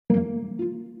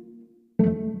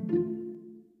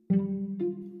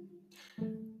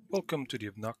welcome to The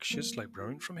Obnoxious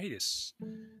Librarian from Hades,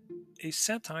 a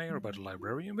satire about a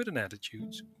librarian with an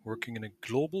attitude, working in a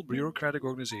global bureaucratic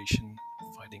organization,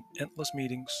 fighting endless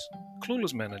meetings,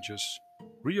 clueless managers,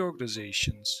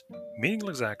 reorganizations,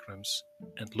 meaningless acronyms,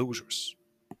 and losers,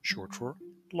 short for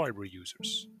library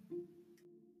users.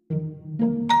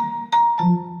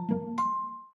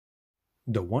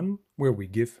 The one where we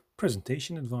give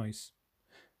presentation advice.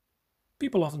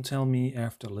 People often tell me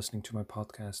after listening to my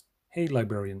podcast, "Hey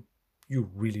librarian, you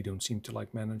really don't seem to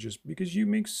like managers because you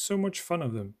make so much fun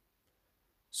of them."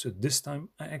 So this time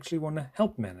I actually want to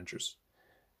help managers,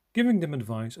 giving them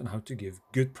advice on how to give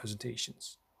good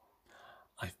presentations.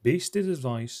 I've based this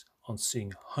advice on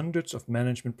seeing hundreds of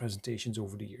management presentations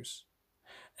over the years.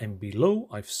 And below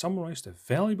I've summarized the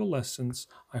valuable lessons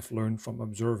I've learned from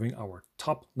observing our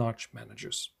top-notch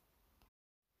managers.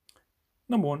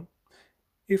 Number one,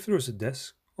 if there is a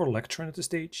desk or lectern at the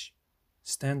stage,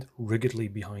 stand rigidly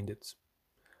behind it.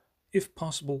 If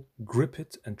possible, grip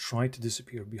it and try to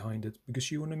disappear behind it because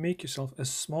you want to make yourself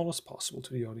as small as possible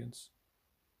to the audience.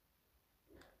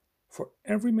 For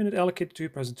every minute allocated to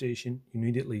your presentation, you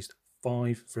need at least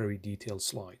 5 very detailed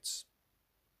slides.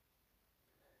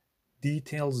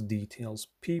 Details, details.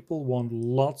 People want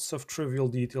lots of trivial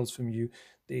details from you.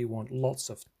 They want lots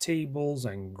of tables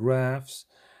and graphs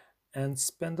and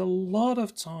spend a lot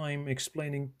of time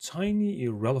explaining tiny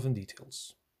irrelevant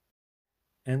details.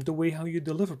 And the way how you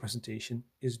deliver presentation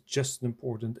is just as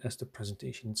important as the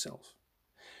presentation itself.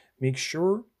 Make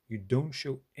sure you don't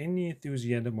show any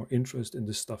enthusiasm or interest in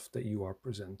the stuff that you are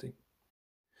presenting.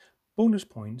 Bonus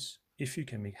points if you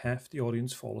can make half the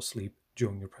audience fall asleep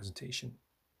during your presentation.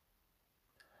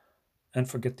 And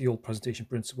forget the old presentation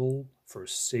principle.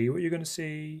 First say what you're going to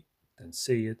say, then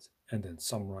say it, and then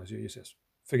summarize what you say.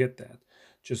 Forget that.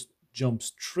 Just jump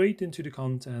straight into the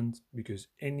content because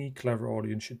any clever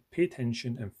audience should pay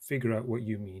attention and figure out what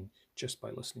you mean just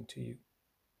by listening to you.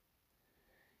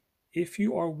 If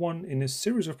you are one in a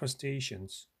series of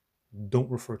presentations,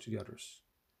 don't refer to the others.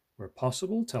 Where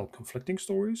possible, tell conflicting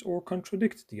stories or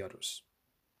contradict the others.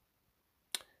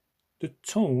 The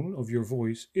tone of your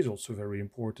voice is also very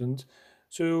important.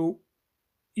 So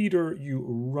either you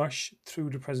rush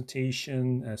through the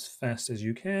presentation as fast as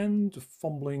you can, the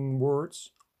fumbling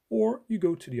words, or you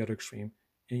go to the other extreme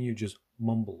and you just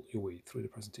mumble your way through the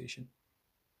presentation.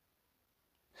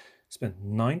 Spend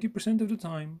 90% of the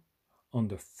time on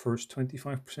the first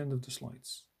 25% of the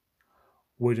slides.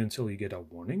 Wait until you get a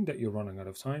warning that you're running out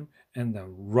of time and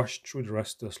then rush through the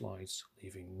rest of the slides,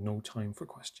 leaving no time for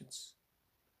questions.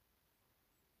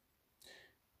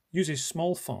 Use a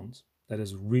small font that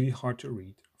is really hard to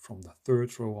read from the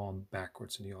third row on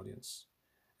backwards in the audience.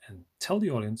 And tell the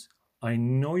audience, I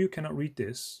know you cannot read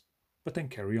this, but then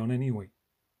carry on anyway.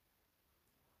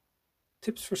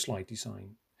 Tips for slide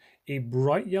design. A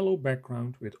bright yellow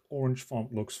background with orange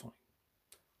font looks fine.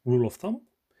 Rule of thumb,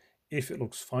 if it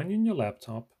looks fine in your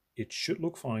laptop, it should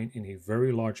look fine in a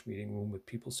very large meeting room with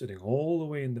people sitting all the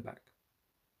way in the back.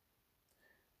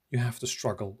 You have to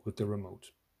struggle with the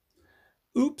remote.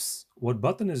 Oops, what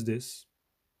button is this?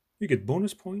 You get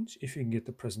bonus points if you can get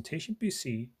the presentation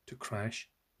PC to crash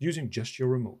using just your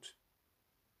remote.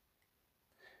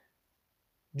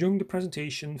 During the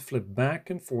presentation, flip back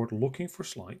and forth looking for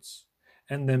slides,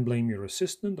 and then blame your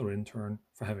assistant or intern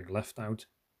for having left out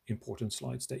important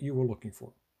slides that you were looking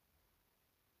for.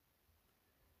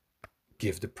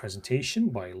 Give the presentation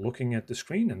by looking at the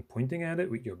screen and pointing at it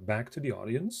with your back to the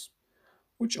audience,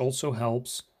 which also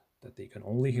helps that they can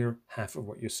only hear half of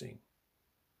what you're saying.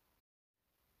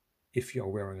 If you are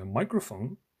wearing a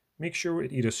microphone, make sure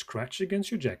it either scratches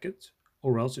against your jacket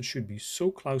or else it should be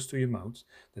so close to your mouth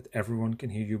that everyone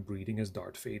can hear you breathing as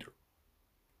Darth Vader.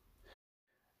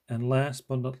 And last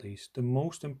but not least, the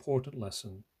most important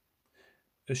lesson.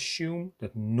 Assume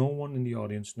that no one in the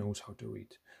audience knows how to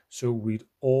read, so read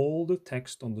all the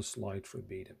text on the slide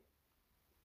verbatim.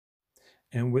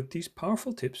 And with these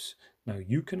powerful tips, now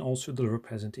you can also deliver a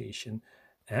presentation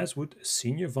as would a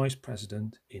senior vice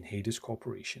president in Hades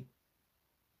Corporation.